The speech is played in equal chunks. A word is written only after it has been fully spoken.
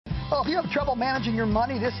Well, if you have trouble managing your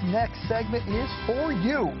money, this next segment is for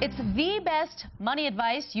you. It's the best money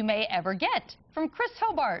advice you may ever get. From Chris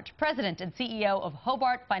Hobart, President and CEO of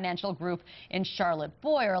Hobart Financial Group in Charlotte.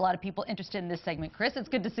 Boy, are a lot of people interested in this segment. Chris, it's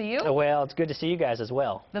good to see you. Well, it's good to see you guys as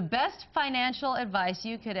well. The best financial advice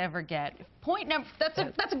you could ever get. Point number, that's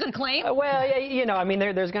a good claim. Well, yeah, you know, I mean,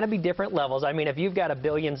 there's going to be different levels. I mean, if you've got $1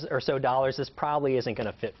 billion or so, this probably isn't going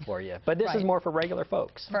to fit for you. But this is more for regular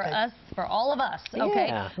folks. For us, for all of us, okay?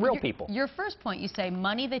 Yeah, real people. Your first point, you say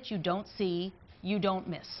money that you don't see, you don't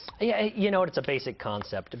miss. Yeah, you know, it's a basic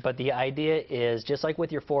concept, but the idea is just like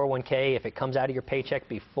with your 401k, if it comes out of your paycheck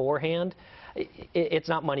beforehand, it's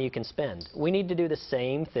not money you can spend. We need to do the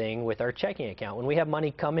same thing with our checking account. When we have money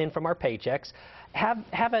come in from our paychecks,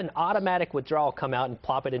 have an automatic withdrawal come out and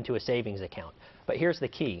plop it into a savings account. But here's the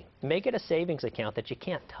key. Make it a savings account that you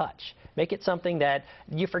can't touch. Make it something that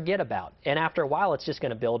you forget about. And after a while, it's just going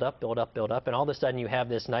to build up, build up, build up. And all of a sudden, you have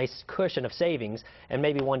this nice cushion of savings. And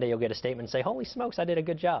maybe one day you'll get a statement and say, holy smokes, I did a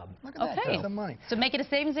good job. Look at that. That's some money. So make it a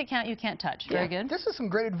savings account you can't touch. Very good. This is some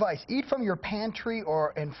great advice. Eat from your pantry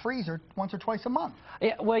and freezer once or twice a month.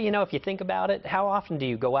 Yeah, well, you know, if you think about it, how often do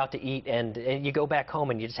you go out to eat and you go back home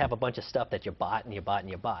and you just have a bunch of stuff that you bought and you bought and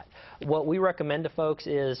you bought? What we recommend to folks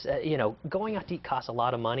is, you know, going out to eat costs a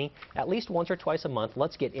lot of money. At least once or twice a month,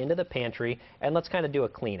 let's get into the pantry and let's kind of do a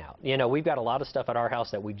clean out. You know, we've got a lot of stuff at our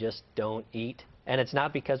house that we just don't eat. And it's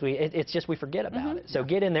not because it's just we forget about it. So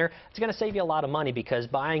get in there. It's going to save you a lot of money because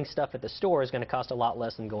buying stuff at the store is going to cost a lot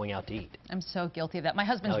less than going out to eat. I'm so guilty of that. My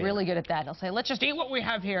husband's really good at that. He'll say, let's just eat what we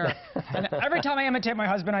have here. And every time I imitate my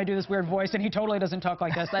husband, I do this weird voice, and he totally doesn't talk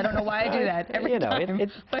like this. I don't know why I do that every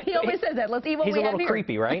time. But he always says that. Let's eat what we have here. He's a little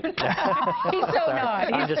creepy, right? He's so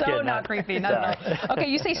not. He's so not creepy. Not okay,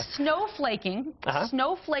 you say snowflaking.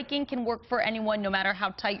 Snowflaking can work for anyone, no matter how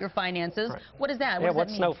tight your finances. Right. What is that? What yeah, does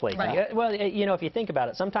what's that mean? snowflaking? Right. Well, you know, if you think about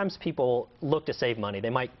it, sometimes people look to save money. They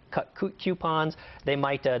might cut coupons. They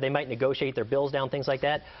might negotiate their bills down, things like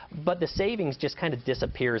that. But the savings just kind of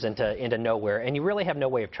disappears into nowhere, and you really have no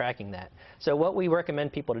way of tracking that. So what we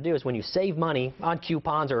recommend people to do is when you save money on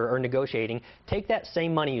coupons or negotiating, take that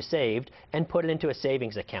same money you saved and put it into a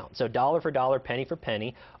savings account. So dollar for dollar, penny for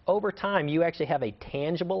penny. Over time, you actually have a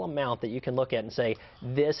tangible amount that you can look at and say,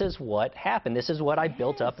 this is what happened. This is what I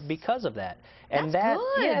built up because of that. And That's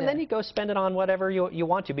good. Yeah, and then you go spend it on whatever you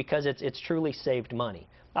want to because it's truly saved money.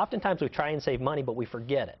 Oftentimes we try and save money, but we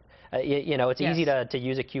forget it. You know, it's easy to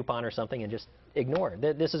use a coupon or something and just ignore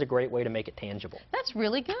it. This is a great way to make it tangible. That's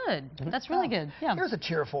really good. That's really good. Yeah. Here's a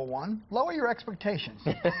cheerful one. Lower your expectations.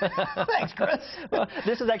 Thanks, Chris. Well,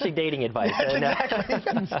 this is actually dating advice. Exactly.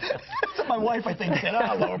 That's what my wife, I think, said.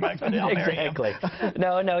 I'll lower my expectations. Exactly.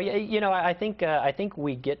 No. You know, I think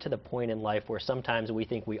we get to the point in life where sometimes we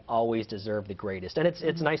think we always deserve the greatest, and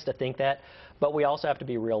it's nice to think that, but we also have to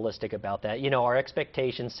be realistic about that. You know, our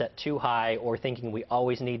expectations set too high, or thinking we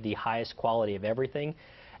always need the highest quality of everything.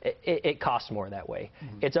 It costs more that way.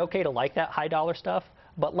 It's okay to like that high dollar stuff,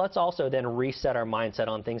 but let's also then reset our mindset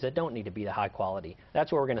on things that don't need to be the high quality.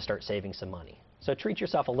 That's where we're going to start saving some money. So treat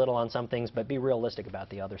yourself a little on some things, but be realistic about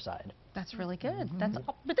the other side. That's really good.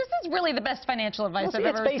 But this is really the best financial advice I've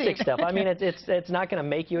ever received. It's basic stuff. I mean, it's not going to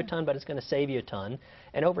make you a ton, but it's going to save you a ton.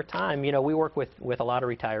 And over time, you know, we work with a lot of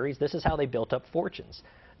retirees. This is how they built up fortunes.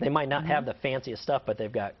 They might not have the fanciest stuff, but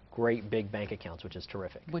they've got great big bank accounts, which is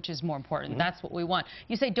terrific. Which is more important. That's what we want.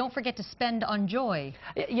 You say don't forget to spend on joy.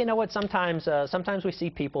 You know what? Sometimes we see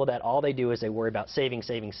people that all they do is they worry about saving,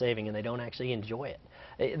 and they don't actually enjoy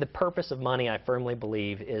it. The purpose of money, I firmly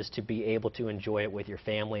believe, is to be able to enjoy it with your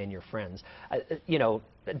family and your friends. You know,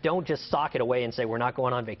 don't just sock it away and say we're not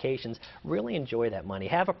going on vacations. Really enjoy that money.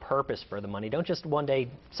 Have a purpose for the money. Don't just one day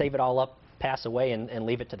save it all up, pass away and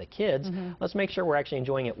leave it to the kids. Let's make sure we're actually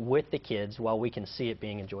enjoying it with the kids while we can see it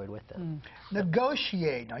being enjoyed with them.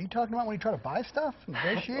 Negotiate. Are you talking about when you try to buy stuff?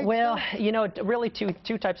 Negotiate? Well, you know, really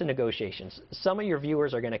two types of negotiations. Some of your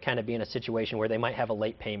viewers are going to kind of be in a situation where they might have a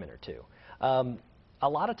late payment or two. A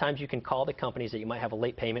lot of times you can call the companies that you might have a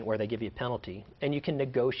late payment where they give you a penalty, and you can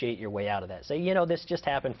negotiate your way out of that. Say, you know, this just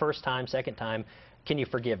happened first time, second time. Can you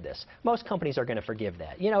forgive this? Most companies are going to forgive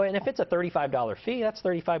that. You know, and if it's a $35 fee, that's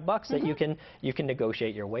 $35 that you can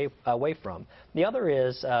negotiate your way away from. The other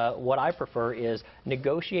is what I prefer is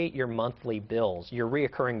negotiate your monthly bills, your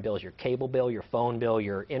reoccurring bills, your cable bill, your phone bill,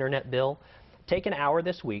 your internet bill. Take an hour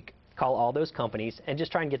this week, call all those companies, and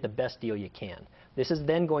just try and get the best deal you can. This is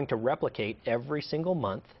then going to replicate every single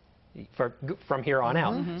month from here on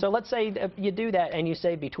out. So let's say you do that and you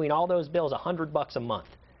save between all those bills $100 a month.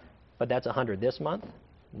 But that's $100 this month,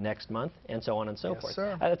 next month, and so on and so forth.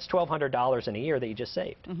 Sir. That's $1,200 in a year that you just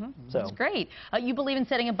saved. So That's great. You believe in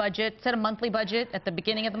setting a budget, set a monthly budget at the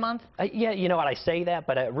beginning of the month? yeah, you know what, I say that,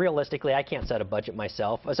 but realistically, I can't set a budget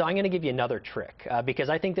myself. So I'm going to give you another trick, because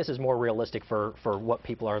I think this is more realistic for what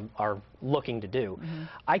people are looking to do.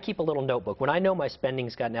 I keep a little notebook. When I know my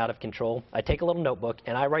spending's gotten out of control, I take a little notebook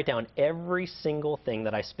and I write down every single thing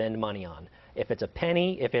that I spend money on. If it's a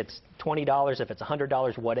penny, if it's $20, if it's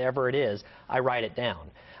 $100, whatever it is, I write it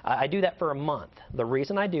down. I do that for a month. The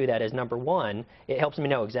reason I do that is, number one, it helps me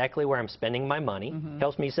know exactly where I'm spending my money,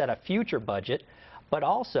 helps me set a future budget, but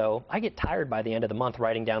also I get tired by the end of the month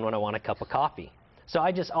writing down when I want a cup of coffee. So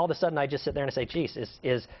all of a sudden I just sit there and say, geez,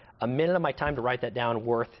 is a minute of my time to write that down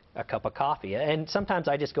worth a cup of coffee? And sometimes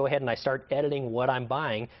I just go ahead and I start editing what I'm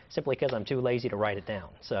buying simply because I'm too lazy to write it down.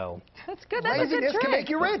 So that's good. That's a good Laziness trick. can make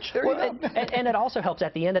you rich. There you go. and it also helps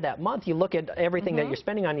at the end of that month. You look at everything that you're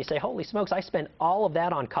spending on, you say, holy smokes, I spent all of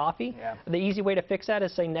that on coffee. Yeah. The easy way to fix that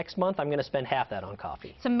is say next month I'm going to spend half that on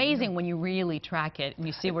coffee. It's amazing when you really track it and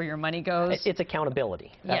you see where your money goes. It's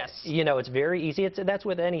accountability. Yes. You know, it's very easy. That's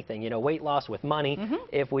with anything. You know, weight loss, with money.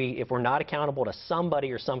 If we're not accountable to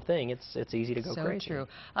somebody or something, it's easy to go crazy. So true.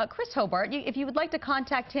 Chris Hobart, if you would like to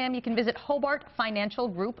contact him, you can visit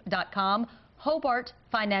hobartfinancialgroup.com,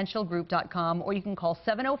 hobartfinancialgroup.com, or you can call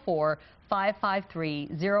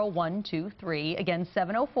 704-553-0123. Again,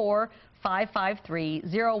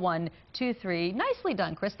 704-553-0123. Nicely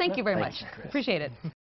done, Chris. Thank you very much. Thanks, Chris. Appreciate it.